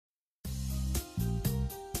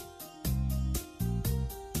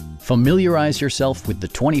Familiarize yourself with the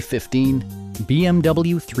 2015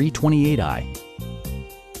 BMW 328i.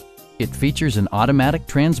 It features an automatic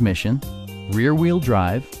transmission, rear-wheel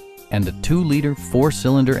drive, and a 2-liter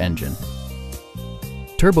 4-cylinder engine.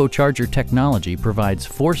 Turbocharger technology provides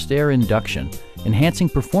forced air induction, enhancing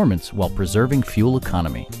performance while preserving fuel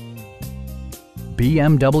economy.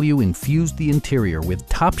 BMW infused the interior with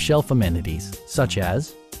top-shelf amenities such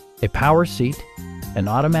as a power seat, an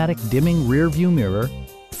automatic dimming rear-view mirror,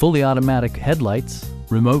 fully automatic headlights,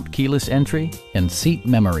 remote keyless entry, and seat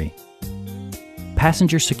memory.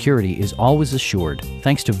 Passenger security is always assured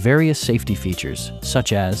thanks to various safety features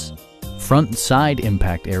such as front and side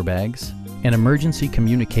impact airbags, an emergency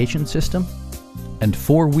communication system, and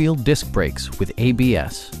 4-wheel disc brakes with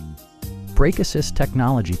ABS. Brake assist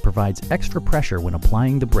technology provides extra pressure when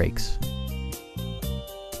applying the brakes.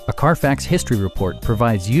 A Carfax history report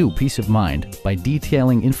provides you peace of mind by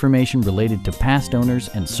detailing information related to past owners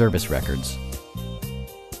and service records.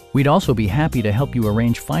 We'd also be happy to help you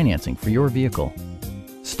arrange financing for your vehicle.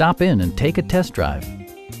 Stop in and take a test drive.